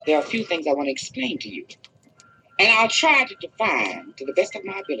There are a few things I want to explain to you, and I'll try to define to the best of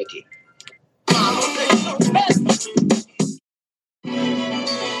my ability.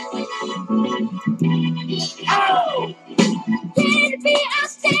 Oh, can it be I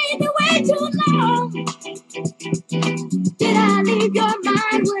stayed away too long? Did I leave your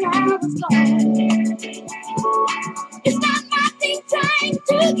mind when I was gone? It's not my thing trying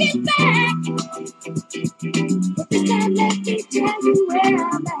to get back, but this time let me tell you where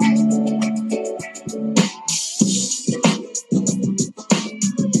I'm at.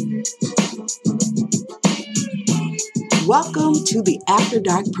 Welcome to the After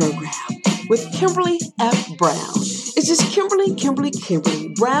Dark program with Kimberly F. Brown. It's just Kimberly,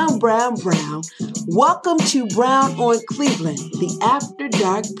 Brown. Welcome to Brown on Cleveland, the After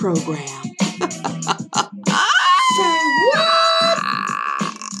Dark program.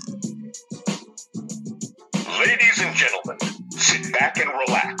 Ladies and gentlemen, sit back and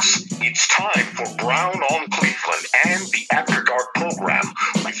relax. It's time for Brown on Cleveland and the After Dark program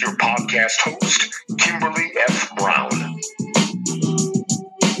with your podcast host, Kimberly F. Brown.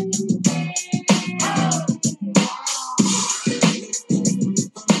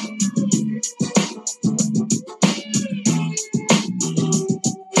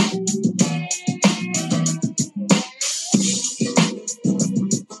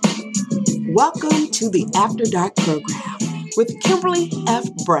 Welcome to the After Dark program with Kimberly F.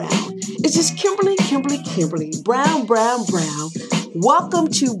 Brown. It's just Kimberly, Brown. Welcome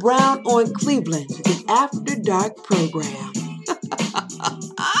to Brown on Cleveland, the After Dark program.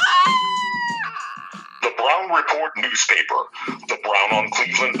 The Brown Report newspaper, the Brown on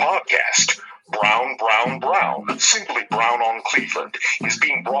Cleveland podcast, Brown, simply Brown on Cleveland, is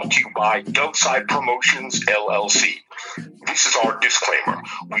being brought to you by Doveside Promotions, LLC. This is our disclaimer.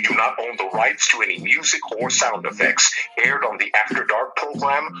 We do not own the rights to any music or sound effects aired on the After Dark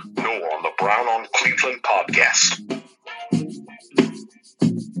program, nor on the Brown on Cleveland podcast.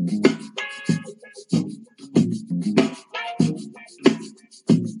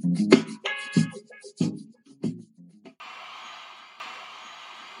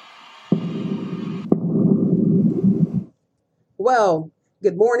 Well,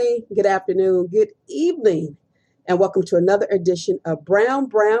 good morning, good afternoon, good evening, and welcome to another edition of Brown,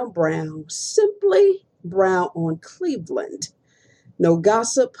 simply Brown on Cleveland. No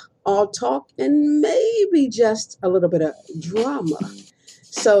gossip, all talk, and maybe just a little bit of drama.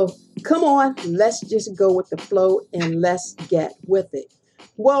 So come on, let's just go with the flow and let's get with it.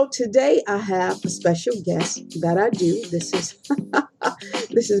 Well, today I have a special guest that I do. This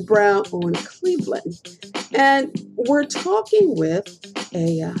is Brown on Cleveland. And we're talking with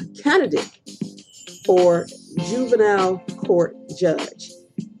a candidate for juvenile court judge.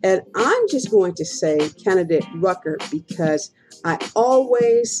 And I'm just going to say candidate Rucker because I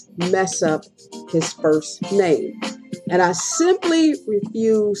always mess up his first name. And I simply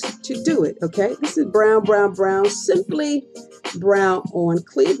refuse to do it, okay? This is Brown, simply Brown on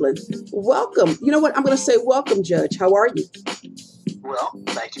Cleveland. Welcome. You know what? I'm going to say welcome, Judge. How are you? Well,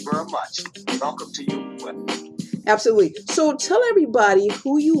 thank you very much. Welcome to you. Absolutely. So tell everybody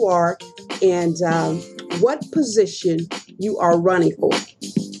who you are and what position you are running for.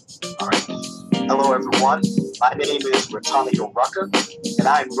 All right. Hello, everyone. My name is Retanio Rucker, and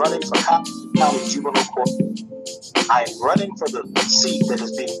I'm running for County Juvenile Court. I am running for the seat that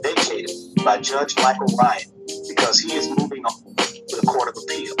is being vacated by Judge Michael Ryan because he is moving on to the Court of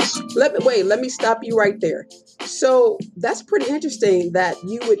Appeals. Let me stop you right there. So that's pretty interesting that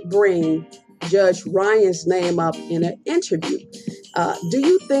you would bring Judge Ryan's name up in an interview. Do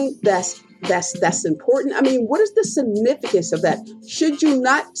you think that's important? I mean, what is the significance of that? Should you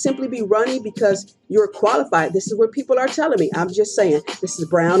not simply be running because you're qualified? This is what people are telling me. I'm just saying, this is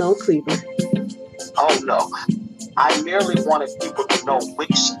Brown on Cleveland. Oh, no. I merely wanted people to know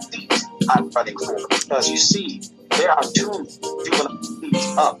which seat I'm running for because, you see, there are 2 juvenile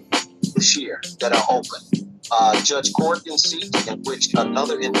seats up this year that are open. Judge Corrigan's seat, in which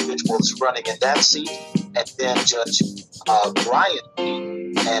another individual is running in that seat, and then Judge Ryan's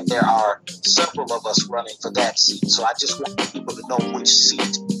seat, and there are several of us running for that seat. So I just want people to know which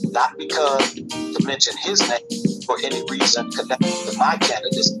seat, not because to mention his name for any reason connected to my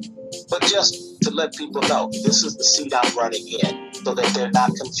candidacy, but just to let people know this is the seat I'm running in so that they're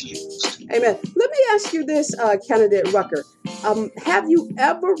not confused. Amen. Let me ask you this, candidate Rucker. Have you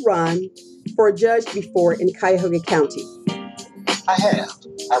ever run for a judge before in Cuyahoga County? I have.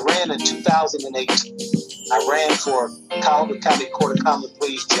 I ran in 2018. I ran for Cuyahoga County Court of Common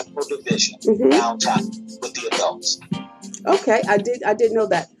Pleas General Division downtown with the adults. Okay, I did know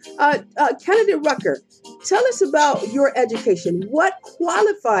that. Candidate Rucker, tell us about your education. What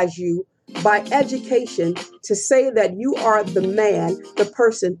qualifies you by education to say that you are the man, the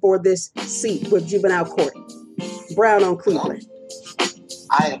person for this seat with juvenile court? Brown on Cleveland.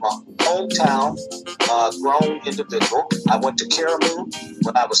 I am a hometown grown individual. I went to Caramel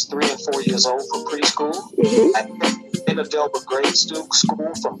when I was 3 and 4 years old for preschool. Mm-hmm. I went to Delbert grade school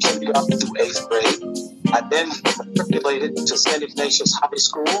from kindergarten through 8th grade. I then matriculated to St. Ignatius High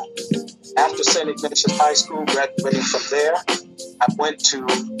School. After St. Ignatius High School, graduating from there, I went to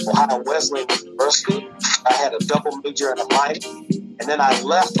Ohio Wesleyan University. I had a double major and a minor. And then I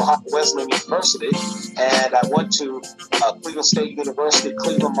left Ohio Wesleyan University and I went to Cleveland State University,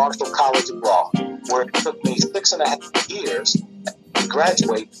 Cleveland Marshall College of Law, where it took me 6.5 years to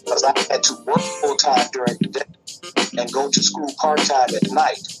graduate because I had to work full-time during the day and go to school part-time at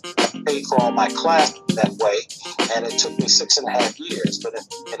night. I paid for all my classes that way, and it took me 6.5 years. But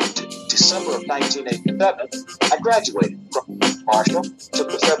in December of 1987, I graduated from Marshall,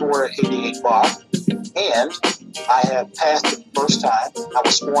 took the February 88 bar, and I have passed it the first time. I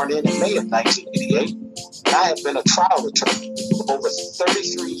was sworn in May of 1988, and I have been a trial attorney with over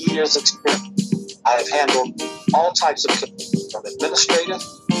 33 years experience. I have handled all types of cases, from administrative,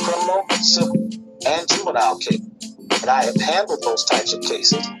 criminal, civil, and juvenile cases. And I have handled those types of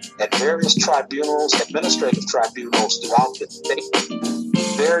cases at various tribunals, administrative tribunals throughout the state,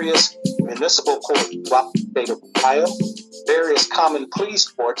 various municipal courts throughout the state of Ohio, various common pleas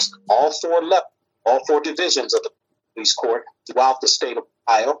courts, all four divisions of the police court throughout the state of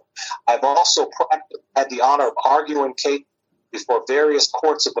Ohio. I've also had the honor of arguing cases before various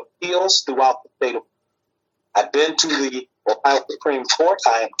courts of appeals throughout the state of Ohio. I've been to the Ohio Supreme Court.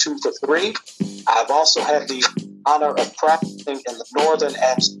 I am 2 for 3. I've also had the honor of practicing in the Northern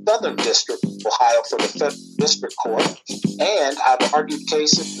and Southern District of Ohio for the Federal District Court. And I've argued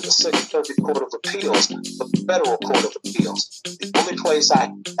cases in the Sixth Circuit Court of Appeals, the Federal Court of Appeals. The only place I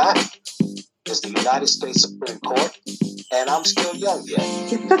have not is the United States Supreme Court, and I'm still young yet.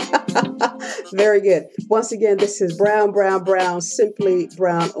 Very good. Once again, this is Brown, Simply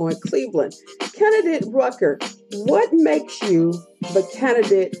Brown on Cleveland. Candidate Rucker, what makes you the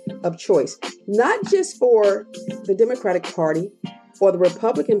candidate of choice? Not just for the Democratic Party, or the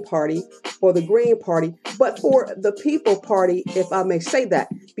Republican Party, or the Green Party, but for the People Party, if I may say that.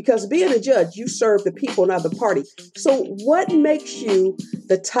 Because being a judge, you serve the people, not the party. So what makes you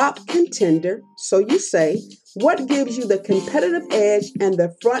the top contender, so you say? What gives you the competitive edge and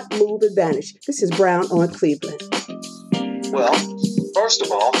the front move advantage? This is Brown on Cleveland. Well, first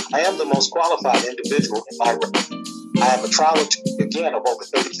of all, I am the most qualified individual in my race. I am a trial attorney, again, of over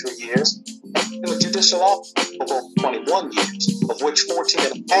 33 years, and a judicial officer of over 21 years, of which 14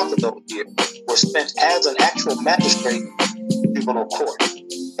 and a half of those years were spent as an actual magistrate in juvenile court.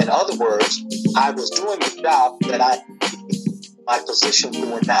 In other words, I was doing the job that I need my position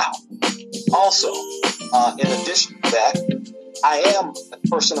for now. Also, in addition to that, I am a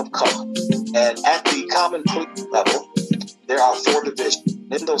person of color, and at the common pleas level, there are 4 divisions.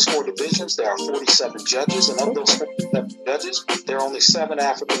 In those 4 divisions, there are 47 judges, and of those 47 judges, there are only 7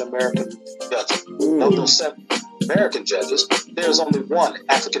 African American judges. And of those 7 American judges, there's only 1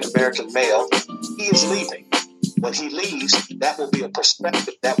 African American male. He is leaving. When he leaves, that will be a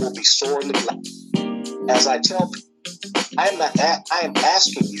perspective that will be sorely lacking. As I tell people, I am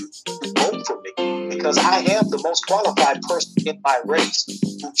asking you to vote for me because I am the most qualified person in my race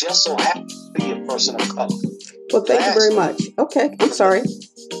who just so happens to be a person of color. Well, thank you very much. Okay, I'm sorry.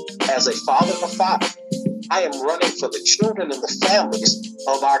 As a father of 5, I am running for the children and the families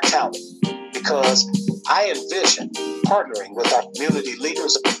of our county because I envision partnering with our community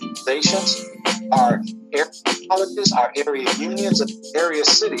leaders and organizations, our area colleges, our area unions, and area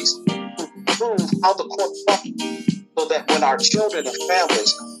cities to improve how the court functions so that when our children and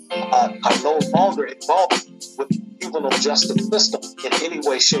families are no longer involved with the juvenile justice system in any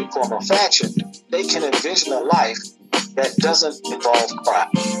way, shape, form, or fashion, they can envision a life that doesn't involve crime.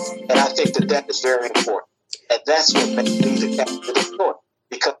 And I think that that is very important. And that's what makes me the candidate of the court,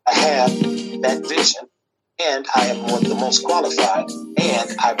 because I have that vision, and I am one of the most qualified,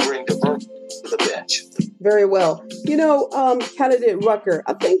 and I bring diversity to the bench. Very well. You know, Candidate Rucker,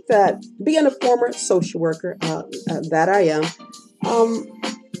 I think that being a former social worker, that I am,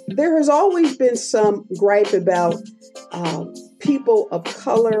 there has always been some gripe about people of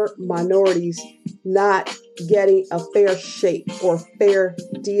color, minorities, not getting a fair shake or fair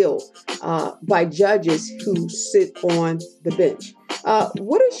deal by judges who sit on the bench.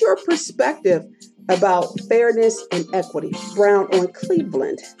 What is your perspective about fairness and equity? Brown on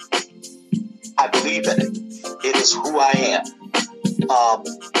Cleveland. I believe in it. It is who I am.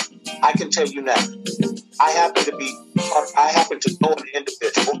 I can tell you now, I happen to know an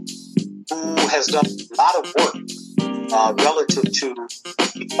individual who has done a lot of work relative to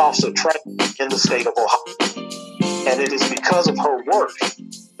police officer training in the state of Ohio. And it is because of her work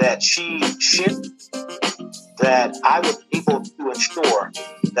that she shared that I was able to ensure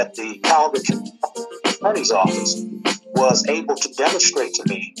that the Calgary Attorney's Office was able to demonstrate to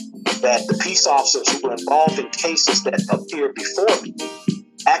me that the peace officers who were involved in cases that appeared before me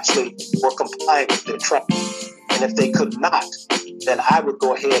actually were compliant with their training. And if they could not, then I would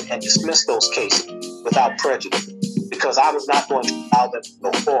go ahead and dismiss those cases without prejudice, because I was not going to allow them to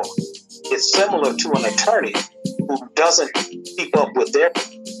go forward. It's similar to an attorney who doesn't keep up with their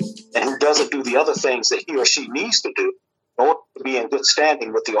and who doesn't do the other things that he or she needs to do in order to be in good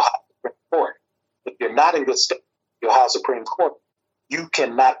standing with the Ohio Supreme Court. If you're not in good standing with the Ohio Supreme Court, you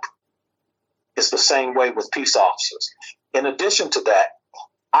cannot. It's the same way with peace officers. In addition to that,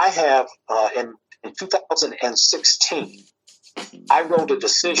 I have in 2016, I wrote a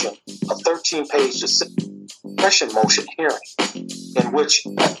decision, a 13-page suppression motion hearing, in which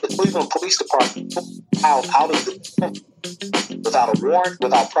the Cleveland Police Department put out of the detention without a warrant,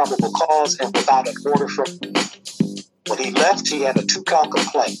 without probable cause, and without an order from him. When he left, he had a 2-count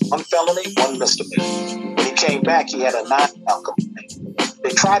complaint, 1 felony, 1 misdemeanor. When he came back, he had a 9-count complaint. They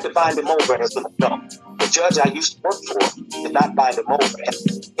tried to bind him over as an adult. The judge I used to work for did not bind him over and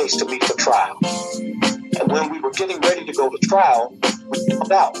the case to me for trial. And when we were getting ready to go to trial, we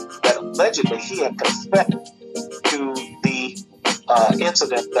found out that allegedly he had confessed to the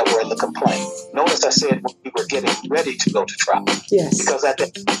incident that were in the complaint. Notice I said when we were getting ready to go to trial. Yes. Because at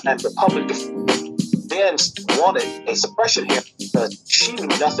that time, the public then wanted a suppression hearing because she knew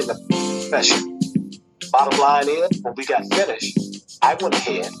nothing about confession. Bottom line is, when we got finished, I went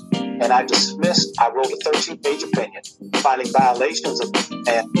ahead and I wrote a 13-page opinion finding violations of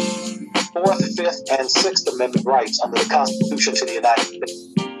and 4th, 5th, and 6th Amendment rights under the Constitution to the United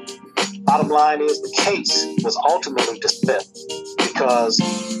States. Bottom line is, the case was ultimately dismissed because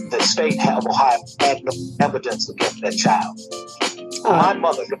the state of Ohio had no evidence against that child. My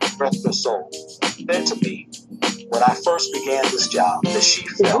mother, God rest her soul, said to me when I first began this job that she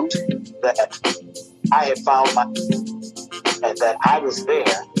felt that I had found my and that I was there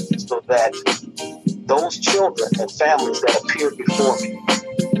so that those children and families that appeared before me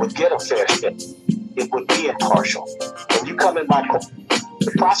would get a fair shake. It would be impartial. When you come in my court,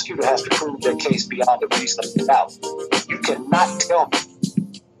 the prosecutor has to prove their case beyond a reasonable doubt. You cannot tell me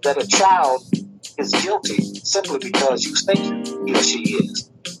that a child is guilty simply because you think he or she is.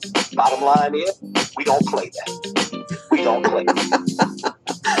 Bottom line is, we don't play that. We don't play that.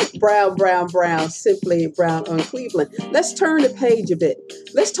 Brown, simply Brown on Cleveland. Let's turn the page a bit.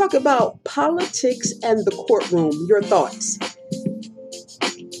 Let's talk about politics and the courtroom. Your thoughts?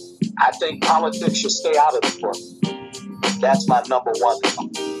 I think politics should stay out of the courtroom. That's my number one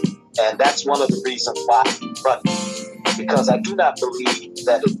thought. And that's one of the reasons why I'm running. Because I do not believe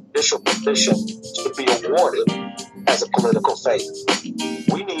that a judicial position should be awarded as a political favor.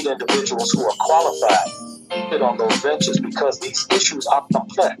 We need individuals who are qualified to sit on those benches because these issues are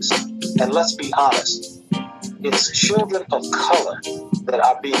complex. And let's be honest, it's children of color that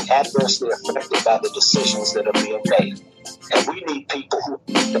are being adversely affected by the decisions that are being made. And we need people who...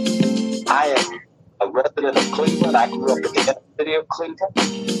 I am a resident of Cleveland. I grew up in the inner city of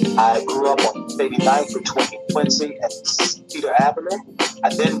Cleveland. I grew up on 89th between Quincy and Cedar Avenue.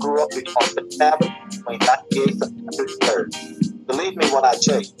 I then grew up on Fifth Avenue between 98th and 103rd. Believe me when I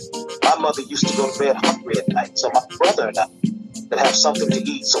tell you, my mother used to go to bed hungry at night, so my brother and I could have something to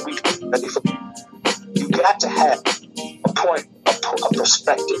eat so we could be ready for... You got to have a point, a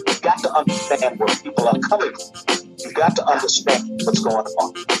perspective. You got to understand where people are coming from. You got to understand what's going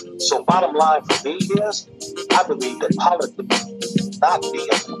on. So bottom line for me is, I believe that politics should not be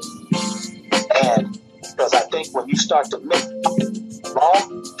in. And because I think when you start to mix law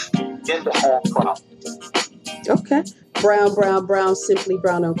into home problems. Okay. Brown, simply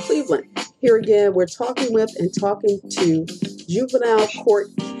Brown on Cleveland. Here again, we're talking to juvenile court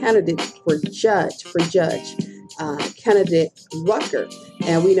candidate for judge, candidate Rucker.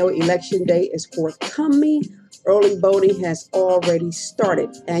 And we know election day is forthcoming. Early voting has already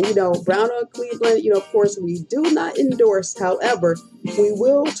started. And, Brown on Cleveland, of course, we do not endorse. However, we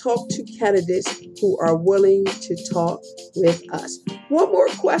will talk to candidates who are willing to talk with us. One more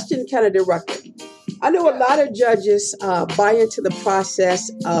question, candidate Rucker. I know a lot of judges buy into the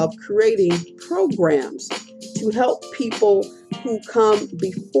process of creating programs to help people who come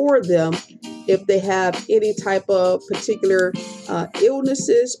before them if they have any type of particular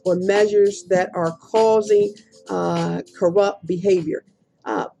illnesses or measures that are causing corrupt behavior.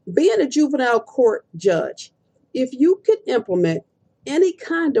 Being a juvenile court judge, if you could implement any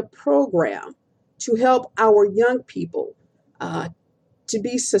kind of program to help our young people to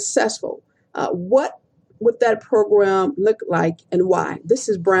be successful, what would that program look like and why? This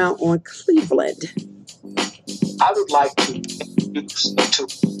is Brown on Cleveland. I would like to introduce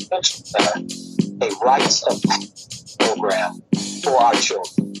a rights of program for our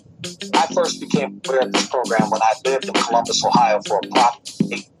children. I first became aware of this program when I lived in Columbus, Ohio for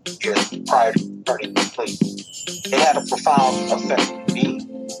approximately 8 years prior to turning complete. It had a profound effect on me.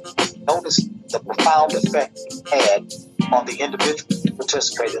 Notice the profound effect it had on the individuals who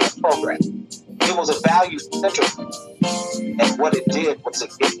participated in the program. It was a value-centered, and what it did was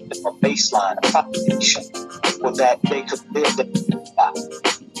it gave them a baseline, a foundation, so that they could live their life.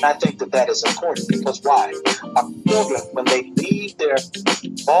 And I think that is important because why? Our children, when they leave their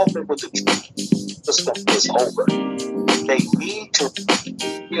involvement with the justice system is over, they need to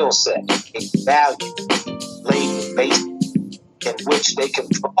skill set, a value laid base in which they can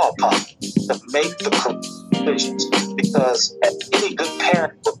draw upon to make the correct decisions. Because as any good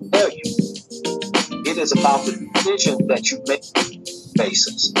parent will tell you, it is about the decisions that you make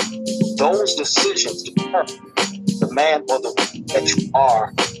basis. Those decisions determine the man or the woman that you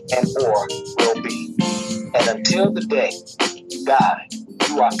are and or will be. And until the day you die,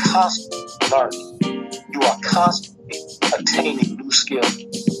 you are constantly learning. You are constantly attaining new skills.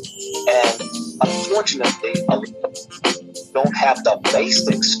 And unfortunately, a lot of people don't have the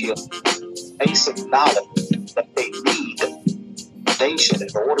basic skills, basic knowledge that they need, foundation in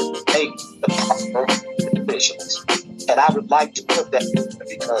order to make the proper decisions. And I would like to put that in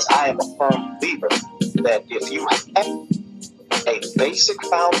because I am a firm believer that if you have a basic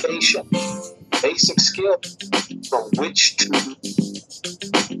foundation, basic skill from which to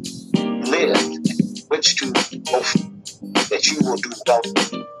live, which to go, that you will do well.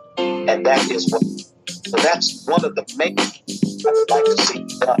 And that is what, so that's one of the main things I would like to see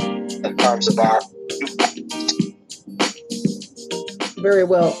done in terms of our youth. Very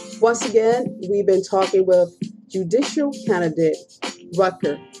well. Once again, we've been talking with judicial candidate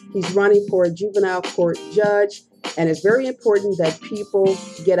Rucker. He's running for a juvenile court judge, and it's very important that people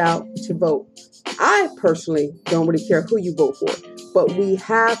get out to vote. I personally don't really care who you vote for, but we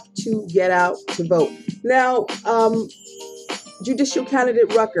have to get out to vote. Now, judicial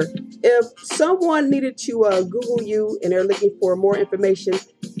candidate Rucker, if someone needed to Google you and they're looking for more information,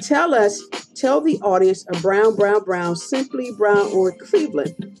 tell the audience of Brown, Simply Brown or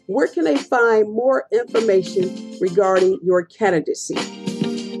Cleveland, where can they find more information regarding your candidacy?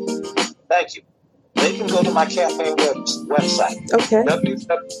 Thank you. They can go to my campaign website. Okay.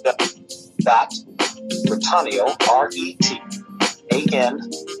 www.Retanio, Retano,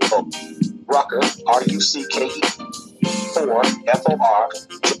 Rucker, Rucke, 4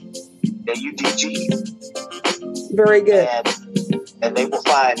 FORJUDGE. Very good. And they will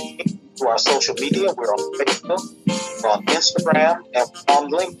find me through our social media. We're on Facebook, we're on Instagram, and we're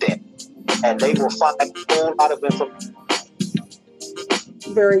on LinkedIn. And they will find a whole lot of information.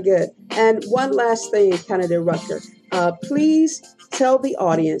 Very good. And one last thing, candidate Rucker, please tell the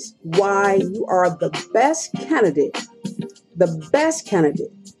audience why you are the best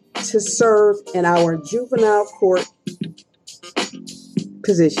candidate to serve in our juvenile court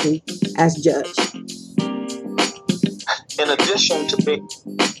position as judge. In addition to being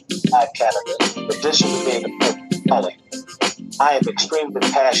a candidate, in addition to being a colleague, I am extremely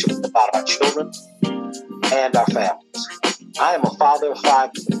passionate about our children and our families. I am a father of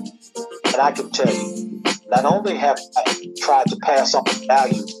 5 children, and I can tell you, not only have I tried to pass on the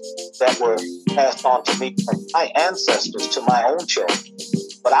values that were passed on to me from my ancestors to my own children,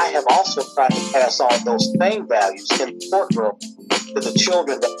 but I have also tried to pass on those same values in the courtroom to the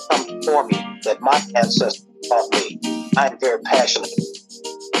children that come before me that my ancestors taught me. I am very passionate.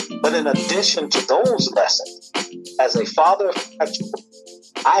 But in addition to those lessons, as a father of 5 children,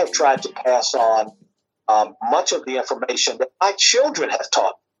 I have tried to pass on much of the information that my children have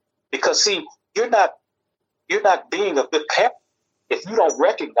taught. Because see, you're not being a good parent if you don't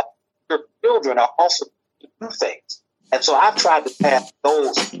recognize your children are also doing things. And so I've tried to pass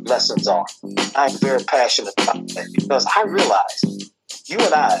those lessons on. I'm very passionate about that because I realize you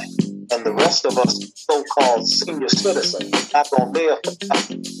and I and the rest of us so-called senior citizens are not going to live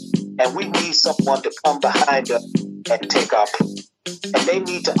forever. And we need someone to come behind us and take our place. And they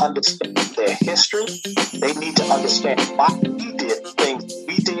need to understand their history. They need to understand why we did the things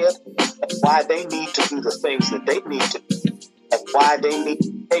we did and why they need to do the things that they need to do and why they need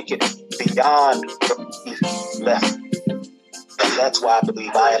to take it beyond what we left. And that's why I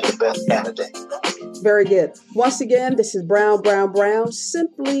believe I am the best candidate. Very good. Once again, this is Brown, Brown, Brown,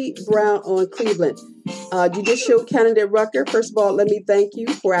 simply Brown on Cleveland. Judicial candidate Rucker, first of all, let me thank you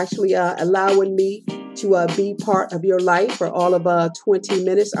for actually allowing me to be part of your life for all of 20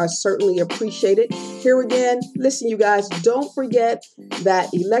 minutes. I certainly appreciate it. Here again, listen, you guys, don't forget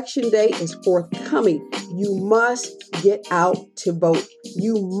that Election Day is forthcoming. You must get out to vote.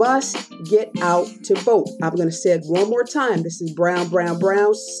 You must get out to vote. I'm going to say it one more time. This is Brown, Brown,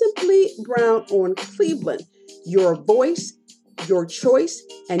 Brown, simply Brown on Cleveland. Your voice, your choice,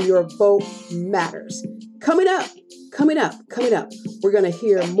 and your vote matters. Coming up, we're going to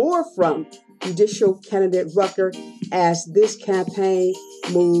hear more from Judicial candidate Rucker as this campaign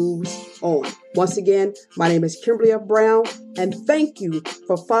moves on. Once again, my name is Kimberly F. Brown, and thank you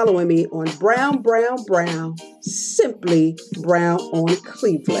for following me on Brown, Brown, Brown, simply Brown on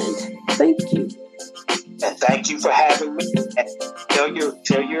Cleveland. Thank you. And thank you for having me. And tell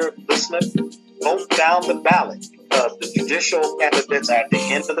your listeners, vote down the ballot because the judicial candidates are at the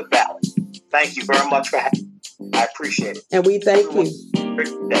end of the ballot. Thank you very much for having me. I appreciate it. And we thank you. Have a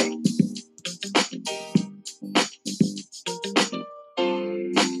great day.